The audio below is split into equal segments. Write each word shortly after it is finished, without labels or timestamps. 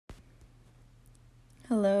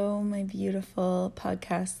Hello, my beautiful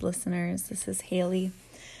podcast listeners. This is Haley.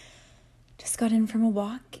 Just got in from a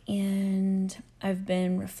walk and I've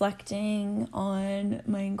been reflecting on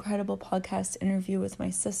my incredible podcast interview with my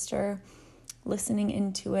sister, listening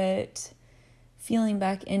into it, feeling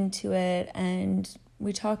back into it, and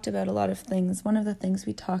we talked about a lot of things. One of the things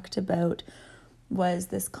we talked about was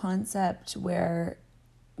this concept where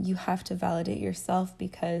you have to validate yourself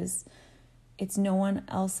because it's no one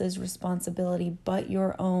else's responsibility but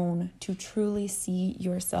your own to truly see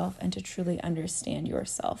yourself and to truly understand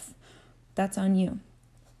yourself. That's on you.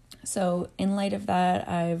 So in light of that,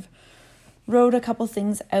 I've wrote a couple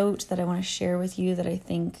things out that I want to share with you that I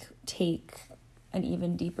think take an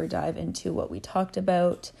even deeper dive into what we talked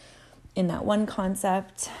about in that one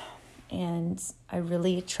concept. And I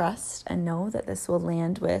really trust and know that this will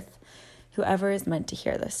land with whoever is meant to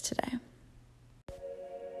hear this today.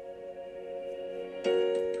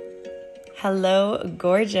 Hello,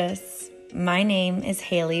 gorgeous. My name is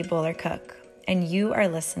Haley Bowler-Cook, and you are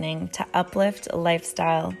listening to Uplift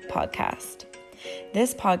Lifestyle Podcast.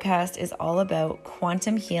 This podcast is all about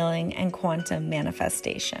quantum healing and quantum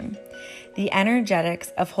manifestation, the energetics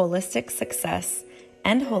of holistic success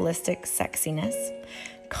and holistic sexiness,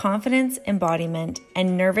 confidence embodiment,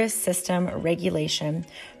 and nervous system regulation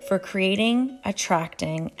for creating,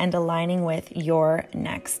 attracting, and aligning with your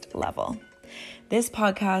next level. This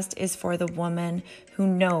podcast is for the woman who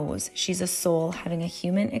knows she's a soul having a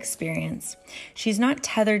human experience. She's not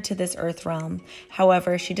tethered to this earth realm.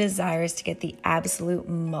 However, she desires to get the absolute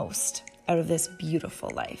most out of this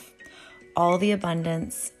beautiful life. All the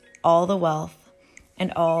abundance, all the wealth,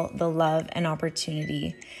 and all the love and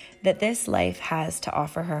opportunity that this life has to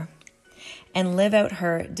offer her, and live out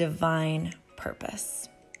her divine purpose.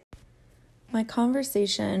 My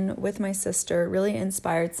conversation with my sister really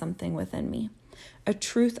inspired something within me. A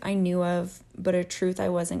truth I knew of, but a truth I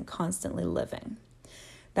wasn't constantly living.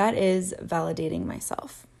 That is validating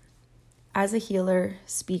myself. As a healer,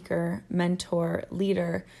 speaker, mentor,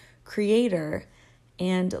 leader, creator,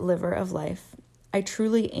 and liver of life, I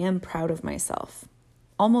truly am proud of myself,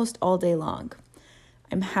 almost all day long.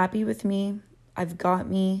 I'm happy with me, I've got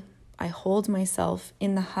me, I hold myself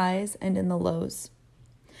in the highs and in the lows.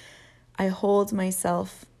 I hold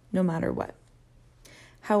myself no matter what.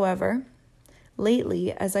 However,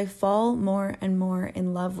 lately, as I fall more and more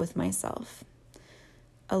in love with myself,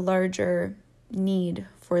 a larger need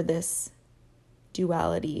for this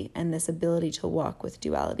duality and this ability to walk with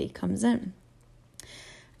duality comes in.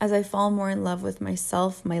 As I fall more in love with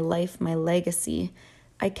myself, my life, my legacy,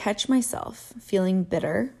 I catch myself feeling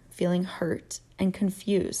bitter, feeling hurt, and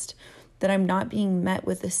confused that I'm not being met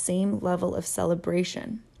with the same level of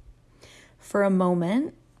celebration. For a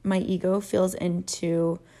moment, my ego feels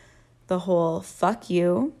into the whole fuck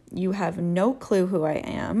you, you have no clue who I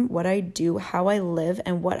am, what I do, how I live,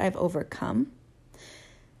 and what I've overcome.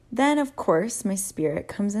 Then, of course, my spirit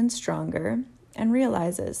comes in stronger and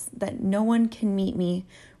realizes that no one can meet me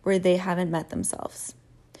where they haven't met themselves.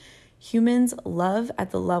 Humans love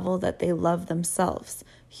at the level that they love themselves.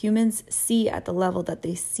 Humans see at the level that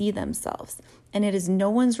they see themselves. And it is no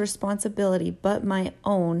one's responsibility but my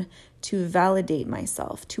own to validate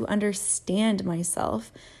myself, to understand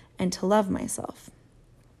myself, and to love myself.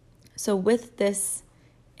 So with this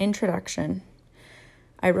introduction,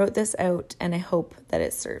 I wrote this out and I hope that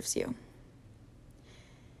it serves you.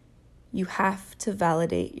 You have to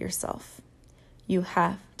validate yourself. You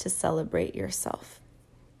have to celebrate yourself.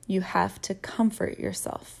 You have to comfort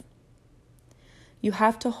yourself. You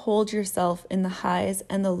have to hold yourself in the highs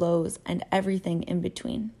and the lows and everything in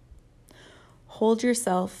between. Hold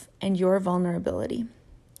yourself and your vulnerability.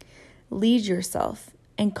 Lead yourself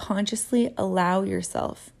and consciously allow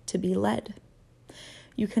yourself to be led.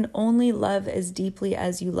 You can only love as deeply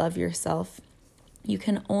as you love yourself. You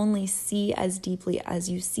can only see as deeply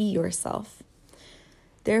as you see yourself.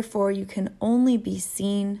 Therefore, you can only be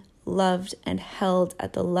seen, loved, and held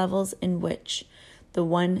at the levels in which the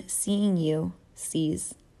one seeing you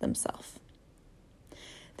sees themselves.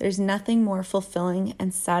 There's nothing more fulfilling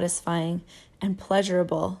and satisfying and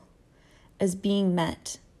pleasurable as being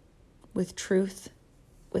met with truth,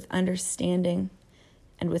 with understanding,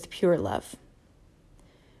 and with pure love.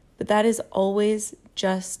 But that is always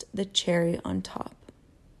just the cherry on top.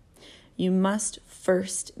 You must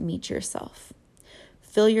first meet yourself.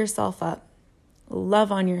 Fill yourself up. Love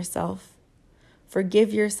on yourself.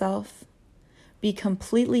 Forgive yourself. Be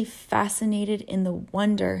completely fascinated in the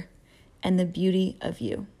wonder and the beauty of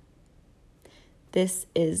you. This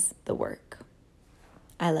is the work.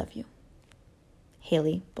 I love you.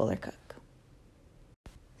 Haley Bowler-Cook.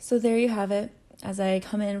 So there you have it. as I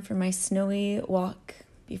come in from my snowy walk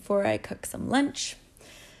before I cook some lunch,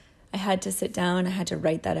 I had to sit down, I had to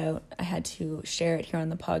write that out, I had to share it here on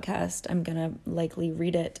the podcast. I'm going to likely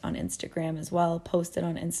read it on Instagram as well, post it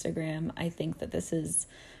on Instagram. I think that this is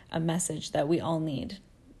a message that we all need.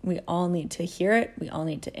 We all need to hear it, we all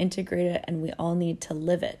need to integrate it, and we all need to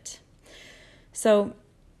live it. So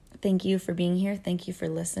thank you for being here. Thank you for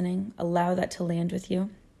listening. Allow that to land with you.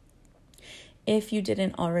 If you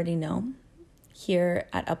didn't already know, here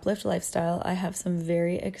at Uplift Lifestyle, I have some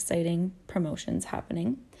very exciting promotions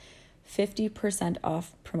happening. 50%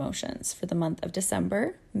 off promotions for the month of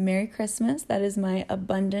December. Merry Christmas. That is my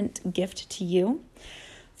abundant gift to you.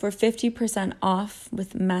 For 50% off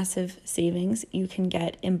with massive savings, you can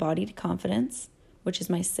get Embodied Confidence, which is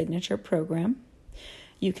my signature program.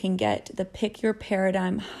 You can get the Pick Your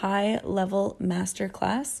Paradigm high-level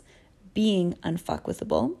masterclass, Being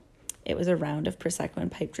Unfuckwithable. It was a round of Prosecco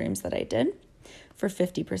and Pipe Dreams that I did for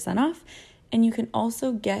 50% off. And you can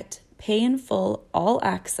also get pay in full all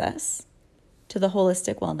access to the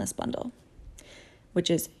Holistic Wellness Bundle, which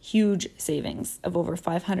is huge savings of over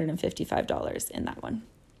 $555 in that one.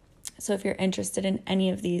 So if you're interested in any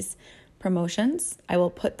of these promotions, I will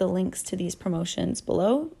put the links to these promotions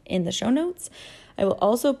below in the show notes. I will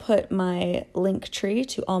also put my link tree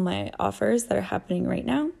to all my offers that are happening right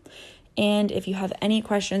now. And if you have any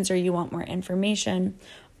questions or you want more information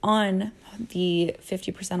on the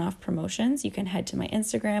 50% off promotions, you can head to my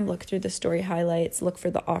Instagram, look through the story highlights, look for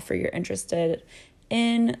the offer you're interested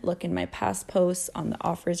in, look in my past posts on the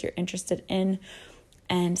offers you're interested in,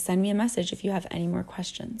 and send me a message if you have any more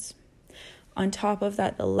questions. On top of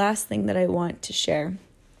that, the last thing that I want to share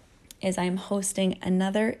is I'm hosting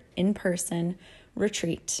another in-person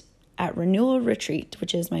retreat at Renewal Retreat,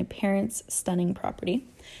 which is my parents' stunning property.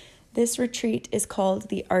 This retreat is called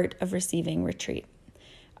the Art of Receiving Retreat.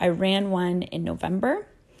 I ran one in November,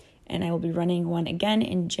 and I will be running one again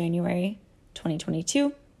in January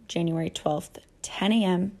 2022, January 12th, 10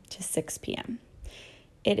 a.m. to 6 p.m.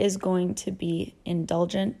 It is going to be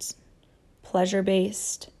indulgent,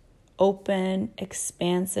 pleasure-based, open,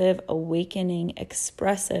 expansive, awakening,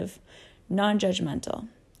 expressive, non-judgmental.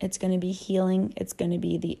 It's going to be healing. It's going to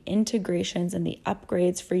be the integrations and the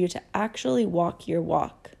upgrades for you to actually walk your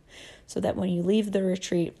walk, so that when you leave the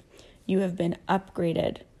retreat, you have been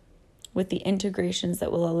upgraded with the integrations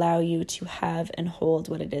that will allow you to have and hold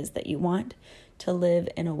what it is that you want, to live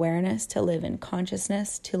in awareness, to live in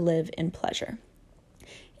consciousness, to live in pleasure.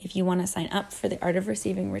 If you want to sign up for the Art of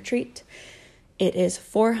Receiving Retreat, it is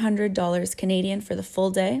 $400 Canadian for the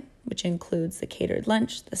full day, which includes the catered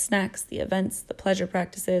lunch, the snacks, the events, the pleasure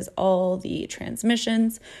practices, all the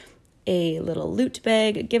transmissions, a little loot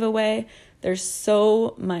bag, a giveaway. There's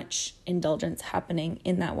so much indulgence happening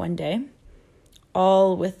in that one day,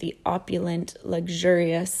 all with the opulent,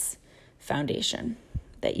 luxurious foundation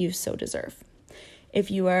that you so deserve. If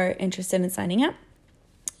you are interested in signing up,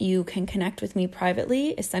 you can connect with me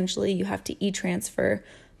privately. Essentially, you have to e-transfer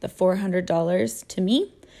the $400 to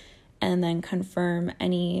me and then confirm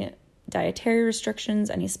any dietary restrictions,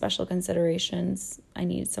 any special considerations. I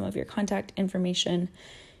need some of your contact information,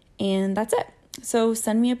 and that's it. So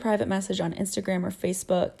send me a private message on Instagram or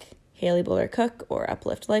Facebook, Hayley Bowler Cook or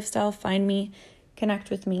Uplift Lifestyle. Find me, connect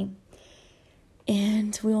with me,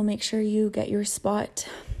 and we will make sure you get your spot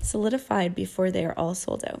solidified before they are all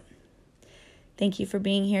sold out. Thank you for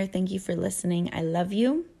being here. Thank you for listening. I love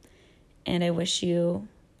you, and I wish you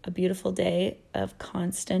a beautiful day of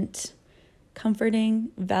constant comforting,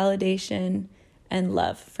 validation, and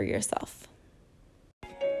love for yourself.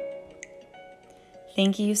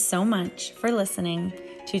 Thank you so much for listening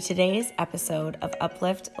to today's episode of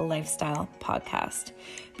Uplift Lifestyle Podcast.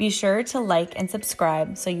 Be sure to like and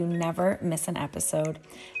subscribe so you never miss an episode.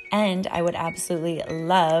 And I would absolutely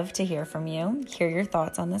love to hear from you, hear your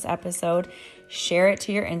thoughts on this episode, share it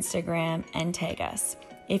to your Instagram, and tag us.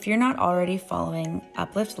 If you're not already following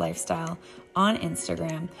Uplift Lifestyle on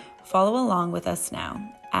Instagram, follow along with us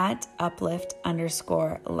now at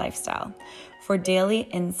uplift_lifestyle for daily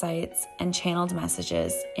insights and channeled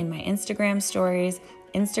messages in my Instagram stories,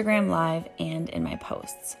 Instagram Live, and in my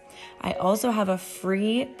posts. I also have a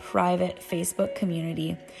free private Facebook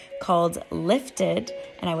community called Lifted,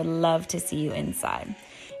 and I would love to see you inside.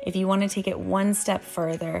 If you want to take it one step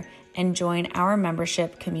further and join our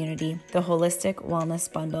membership community, the Holistic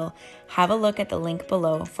Wellness Bundle, have a look at the link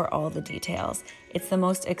below for all the details. It's the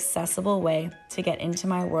most accessible way to get into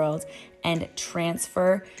my world and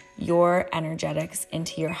transfer your energetics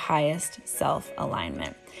into your highest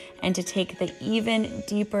self-alignment. And to take the even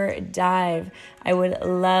deeper dive, I would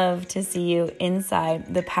love to see you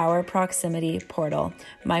inside the Power Proximity Portal,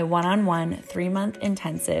 my one-on-one 3-month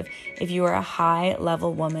intensive, if you are a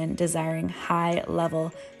high-level woman desiring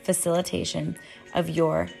high-level facilitation of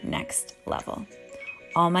your next level.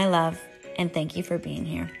 All my love, and thank you for being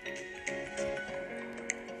here.